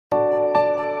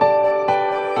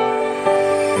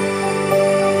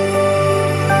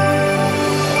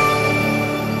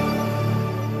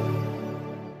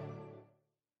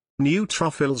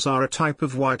Neutrophils are a type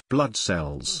of white blood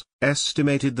cells,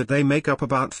 estimated that they make up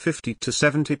about 50 to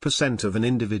 70% of an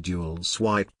individual's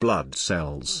white blood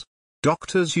cells.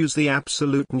 Doctors use the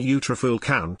absolute neutrophil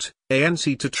count,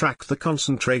 ANC, to track the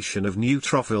concentration of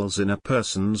neutrophils in a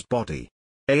person's body.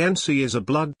 ANC is a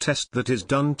blood test that is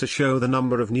done to show the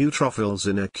number of neutrophils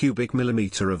in a cubic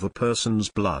millimeter of a person's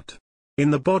blood.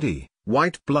 In the body,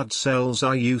 white blood cells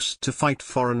are used to fight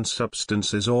foreign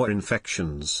substances or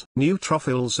infections.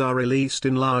 Neutrophils are released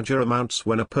in larger amounts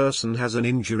when a person has an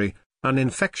injury, an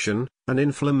infection, an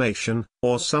inflammation,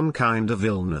 or some kind of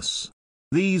illness.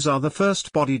 These are the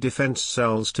first body defense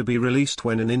cells to be released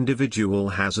when an individual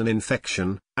has an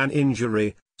infection, an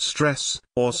injury, stress,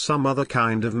 or some other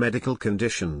kind of medical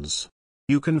conditions.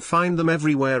 You can find them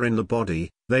everywhere in the body.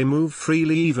 They move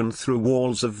freely even through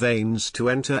walls of veins to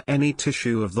enter any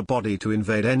tissue of the body to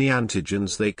invade any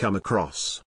antigens they come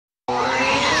across.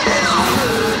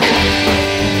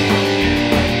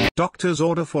 Doctors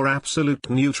order for absolute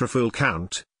neutrophil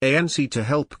count, ANC, to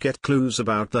help get clues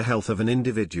about the health of an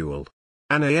individual.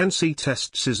 An ANC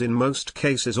test is in most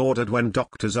cases ordered when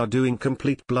doctors are doing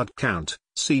complete blood count,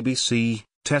 CBC,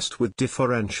 test with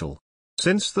differential.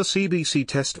 Since the CBC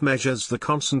test measures the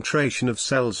concentration of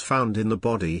cells found in the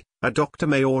body, a doctor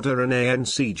may order an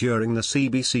ANC during the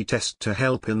CBC test to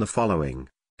help in the following: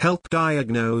 help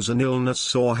diagnose an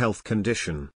illness or health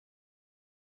condition.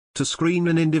 To screen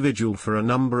an individual for a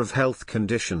number of health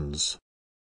conditions.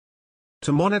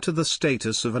 To monitor the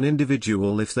status of an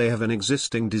individual if they have an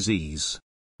existing disease.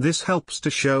 This helps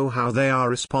to show how they are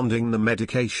responding to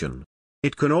medication.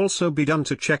 It can also be done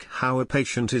to check how a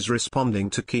patient is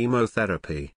responding to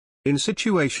chemotherapy. In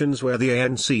situations where the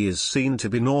ANC is seen to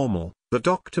be normal, the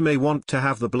doctor may want to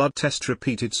have the blood test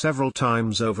repeated several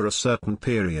times over a certain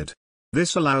period.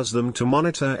 This allows them to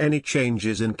monitor any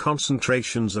changes in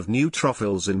concentrations of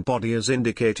neutrophils in body as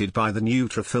indicated by the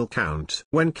neutrophil count.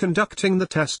 When conducting the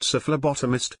tests, a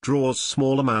phlebotomist draws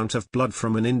small amount of blood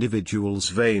from an individual's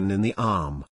vein in the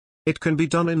arm. It can be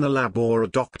done in the lab or a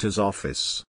doctor's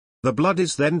office. The blood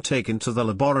is then taken to the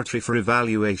laboratory for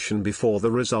evaluation before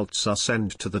the results are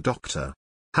sent to the doctor.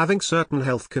 Having certain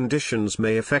health conditions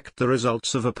may affect the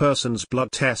results of a person's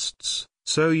blood tests,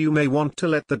 so you may want to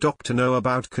let the doctor know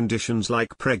about conditions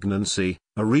like pregnancy,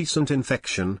 a recent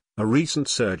infection, a recent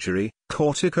surgery,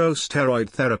 corticosteroid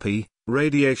therapy,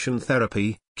 radiation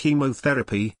therapy,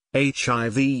 chemotherapy,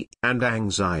 HIV, and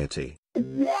anxiety.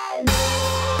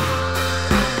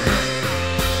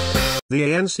 The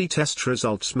ANC test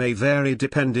results may vary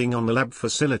depending on the lab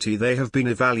facility they have been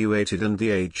evaluated and the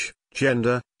age,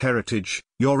 gender, heritage,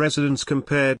 your residence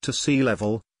compared to sea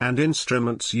level, and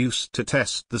instruments used to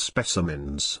test the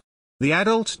specimens. The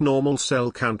adult normal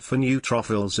cell count for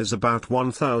neutrophils is about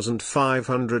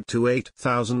 1,500 to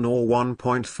 8,000 or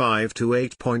 1.5 to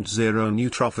 8.0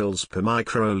 neutrophils per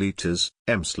microliters,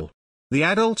 mSl. The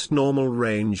adult normal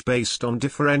range based on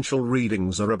differential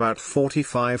readings are about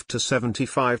 45 to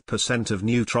 75% of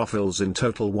neutrophils in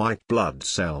total white blood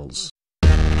cells.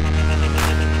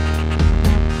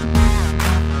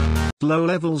 Low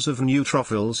levels of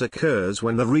neutrophils occurs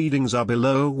when the readings are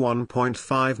below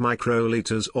 1.5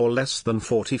 microliters or less than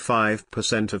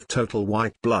 45% of total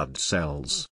white blood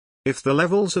cells. If the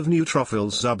levels of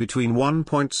neutrophils are between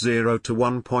 1.0 to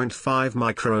 1.5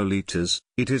 microliters,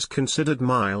 it is considered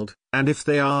mild, and if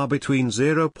they are between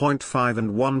 0.5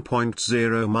 and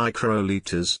 1.0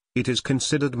 microliters, it is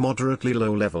considered moderately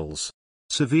low levels.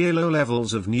 Severe low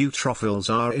levels of neutrophils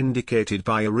are indicated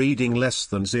by a reading less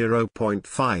than 0.5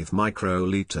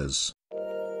 microliters.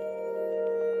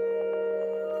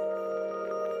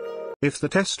 If the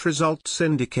test results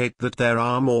indicate that there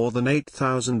are more than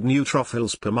 8,000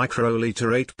 neutrophils per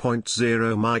microliter,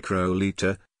 8.0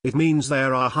 microliter, it means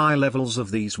there are high levels of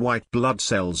these white blood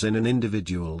cells in an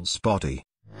individual's body.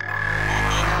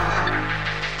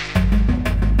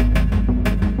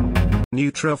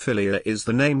 Neutrophilia is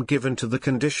the name given to the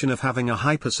condition of having a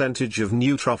high percentage of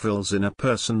neutrophils in a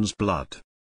person's blood.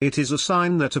 It is a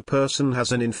sign that a person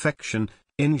has an infection,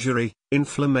 injury,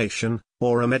 inflammation,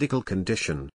 or a medical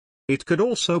condition. It could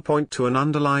also point to an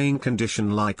underlying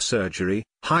condition like surgery,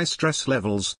 high stress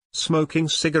levels, smoking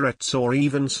cigarettes or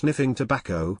even sniffing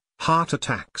tobacco, heart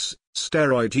attacks,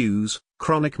 steroid use,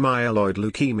 chronic myeloid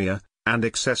leukemia, and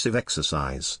excessive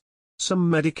exercise.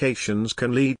 Some medications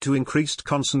can lead to increased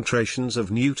concentrations of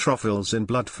neutrophils in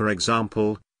blood, for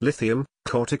example, lithium,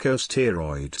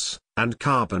 corticosteroids, and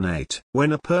carbonate.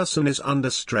 When a person is under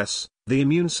stress, the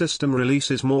immune system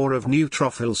releases more of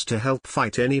neutrophils to help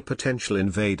fight any potential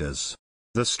invaders.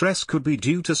 The stress could be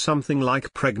due to something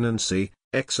like pregnancy,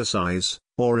 exercise,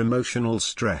 or emotional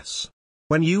stress.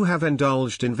 When you have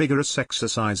indulged in vigorous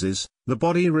exercises, the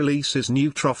body releases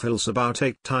neutrophils about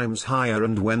 8 times higher,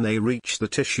 and when they reach the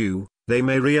tissue, they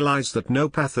may realize that no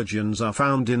pathogens are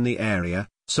found in the area,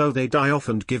 so they die off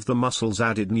and give the muscles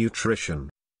added nutrition.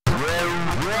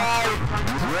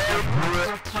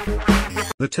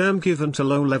 The term given to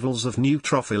low levels of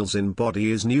neutrophils in body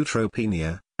is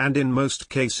neutropenia, and in most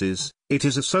cases, it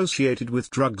is associated with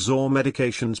drugs or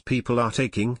medications people are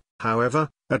taking. However,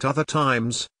 at other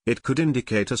times, it could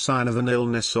indicate a sign of an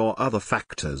illness or other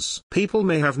factors. People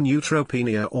may have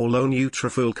neutropenia or low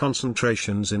neutrophil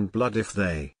concentrations in blood if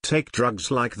they take drugs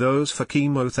like those for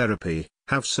chemotherapy,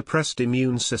 have suppressed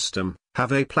immune system,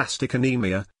 have aplastic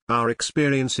anemia, are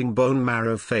experiencing bone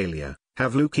marrow failure,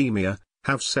 have leukemia,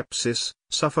 have sepsis,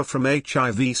 suffer from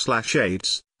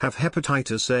HIV/AIDS, have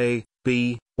hepatitis A,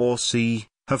 B, or C,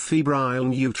 have febrile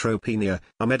neutropenia,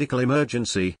 a medical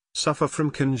emergency, suffer from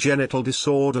congenital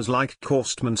disorders like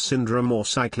Costman syndrome or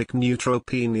cyclic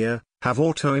neutropenia, have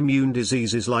autoimmune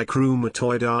diseases like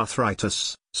rheumatoid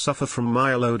arthritis, suffer from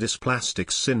myelodysplastic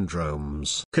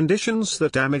syndromes. Conditions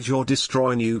that damage or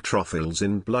destroy neutrophils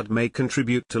in blood may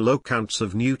contribute to low counts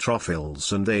of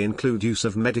neutrophils, and they include use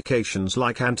of medications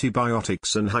like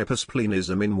antibiotics and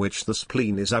hypersplenism in which the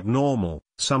spleen is abnormal,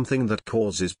 something that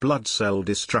causes blood cell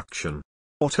destruction.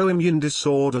 Autoimmune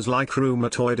disorders like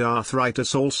rheumatoid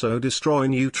arthritis also destroy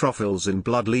neutrophils in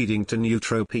blood, leading to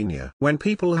neutropenia. When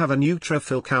people have a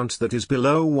neutrophil count that is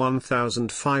below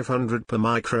 1,500 per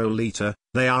microliter,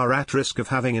 they are at risk of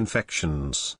having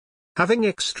infections. Having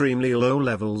extremely low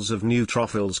levels of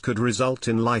neutrophils could result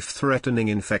in life-threatening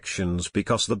infections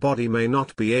because the body may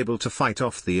not be able to fight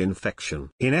off the infection.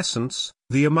 In essence,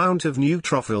 the amount of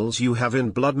neutrophils you have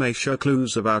in blood may show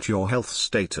clues about your health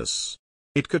status.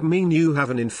 It could mean you have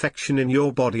an infection in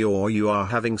your body, or you are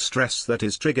having stress that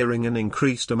is triggering an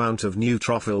increased amount of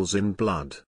neutrophils in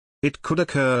blood. It could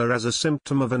occur as a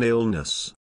symptom of an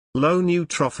illness. Low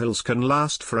neutrophils can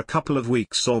last for a couple of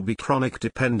weeks or be chronic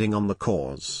depending on the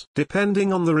cause.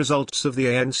 Depending on the results of the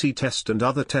ANC test and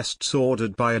other tests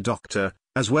ordered by a doctor,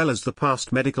 as well as the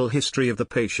past medical history of the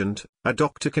patient, a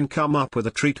doctor can come up with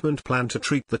a treatment plan to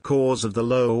treat the cause of the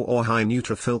low or high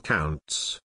neutrophil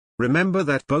counts. Remember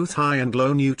that both high and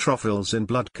low neutrophils in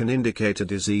blood can indicate a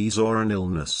disease or an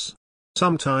illness.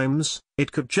 Sometimes,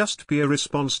 it could just be a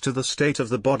response to the state of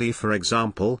the body, for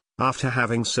example, after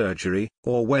having surgery,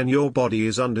 or when your body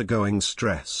is undergoing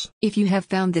stress. If you have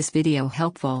found this video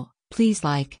helpful, please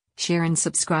like, share and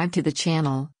subscribe to the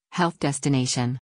channel, Health Destination.